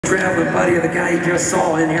traveling buddy of the guy you just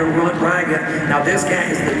saw in here run ragged. Now this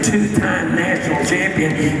guy is the two-time national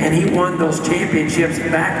champion, and he won those championships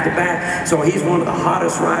back to back. So he's one of the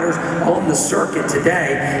hottest riders on the circuit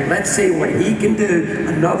today. Let's see what he can do.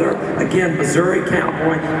 Another, again, Missouri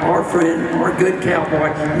cowboy, our friend, our good cowboy,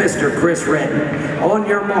 Mr. Chris Redden. On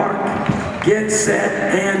your mark, get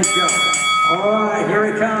set, and go. All right,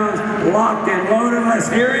 here he comes, locked and loaded. Let's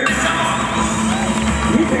hear him.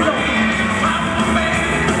 He can go.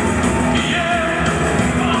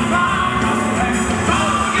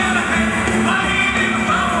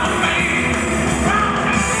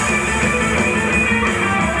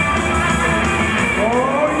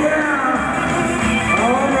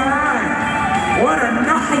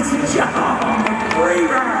 Nice job on the free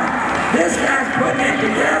ride. This guy's putting it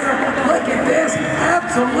together. Look at this.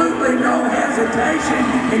 Absolutely no hesitation.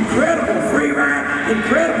 Incredible free ride.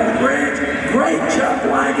 Incredible bridge. Great chuck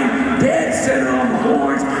wagon. Dead center on the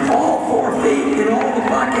horns. All 4 feet in all the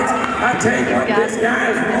buckets. I tell you what, this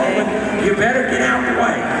guy is rolling. You better get out the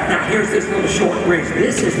way. Now here's this little short bridge.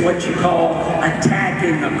 This is what you call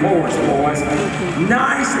attacking the course, boys.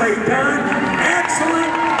 Nicely done. Excellent.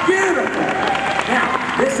 Beautiful.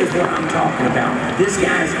 Now, this is what I'm talking about. This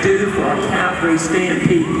guy's due for a Calgary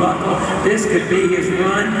Stampede buckle. This could be his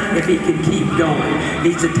run if he can keep going.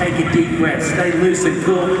 Needs to take a deep breath, stay loose and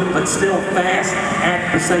cool, but still fast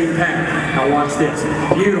at the same time. Now watch this.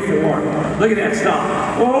 Beautiful work. Look at that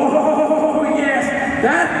stop. Oh, yes.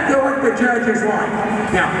 That's what the judges like.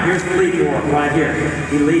 Now, here's the leading work right here.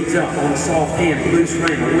 He leads up on a soft hand, loose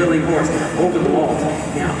rein, a willing horse over the walls.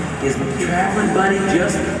 Now, his traveling buddy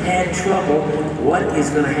just had trouble. What is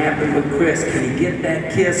going to happen with Chris? Can he get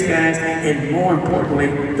that kiss, guys? And more importantly,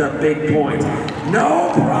 the big points.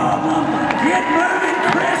 No problem. Get moving,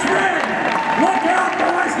 Chris Redden. Look out,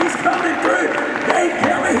 boys. He's coming through. Dave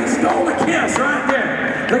Kelly, he stole a kiss right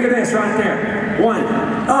there. Look at this right there. One,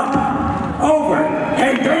 up, over,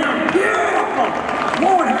 and down. Beautiful.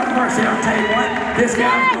 Lord have mercy, I'll tell you what. This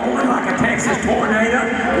guy's rolling like a Texas tornado.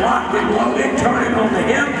 Locked and loaded, turning on the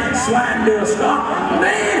hip, sliding to a stop.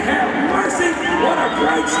 Man, have mercy. What a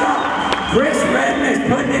great stop. Chris Redden is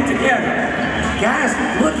putting it together. Guys,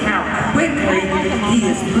 look how quickly he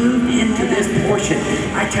has moved into this portion.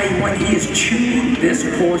 I tell you what, he is chewing this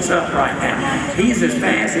course up right now. He's as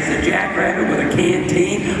fast as a jackrabbit with a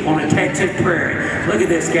canteen on a Texas prairie. Look at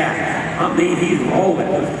this guy. I mean, he's rolling.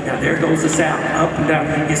 Now there goes the saddle, up and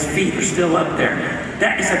down. His feet are still up there.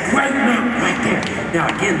 That is a great mount right there. Now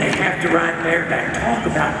again, they have to ride bareback.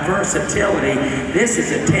 Talk about versatility. This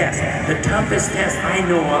is a test. The toughest test I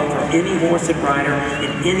know of for any horse and rider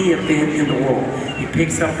in any event in the world. He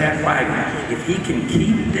picks up that wagon. If he can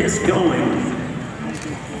keep this going,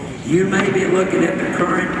 you may be looking at the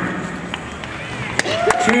current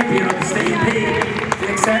champion of the Stampede.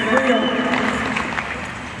 Fix that wheel.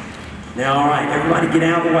 Now, all right, everybody get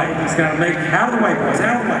out of the way. He's got to make, out of the way, boys,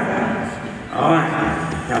 out of the way. All right,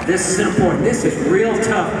 now this is important. This is real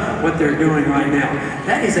tough, what they're doing right now.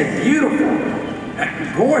 That is a beautiful,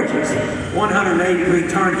 gorgeous 180-degree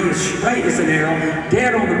turn. He is straight as an arrow,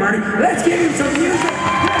 dead on the money. Let's give him some music.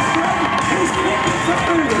 Yes, right. He's getting some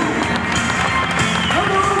moving.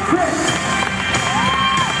 Come on, Chris.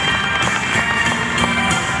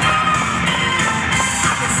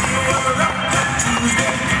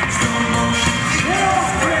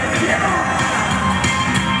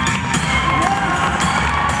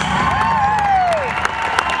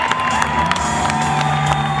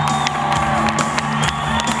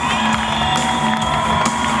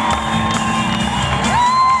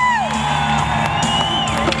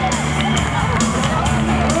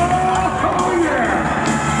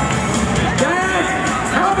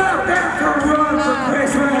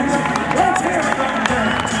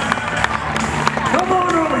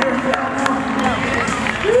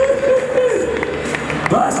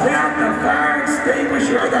 Bust out the fire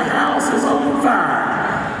extinguisher, the house is on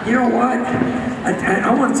fire. You know what?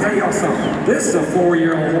 I want to tell y'all something. This is a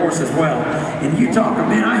 4-year-old horse as well. And you talking,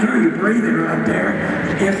 man, I hear you breathing right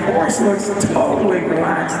there. If horse looks totally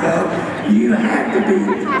relaxed though, you have to be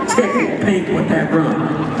tickled pink with that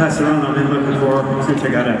run. That's the run I've been looking for since I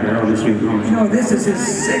got out here all this year. You know, this is his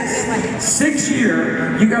sixth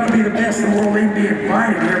year. You got to be the best in the world, even be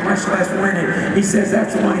invited here, much less winning. He says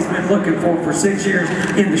that's the one he's been looking for 6 years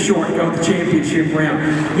in the short go, the championship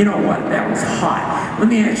round. You know what? That was hot. Let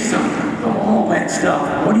me ask you something. Of all that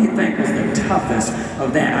stuff, what do you think was the toughest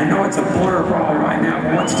of that? I know it's a blur probably right now,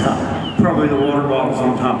 but what's tough? Probably the water bottles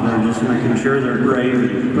on top there, just making sure they're great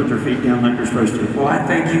and put their feet down like they're supposed to. Well, I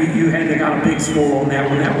think you had to got a big score on that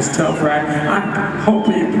one. That was tough, right? I'm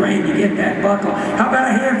hoping and praying you get that buckle. How about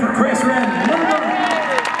a hand for Chris Redden?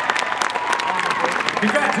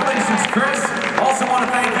 Chris. Also want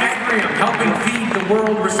to thank Agrium, helping feed the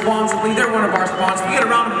world responsibly. They're one of our sponsors. We get a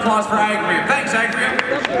round of applause for Agrium. Thanks, Agrium.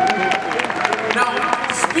 Now,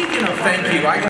 speaking of thank you,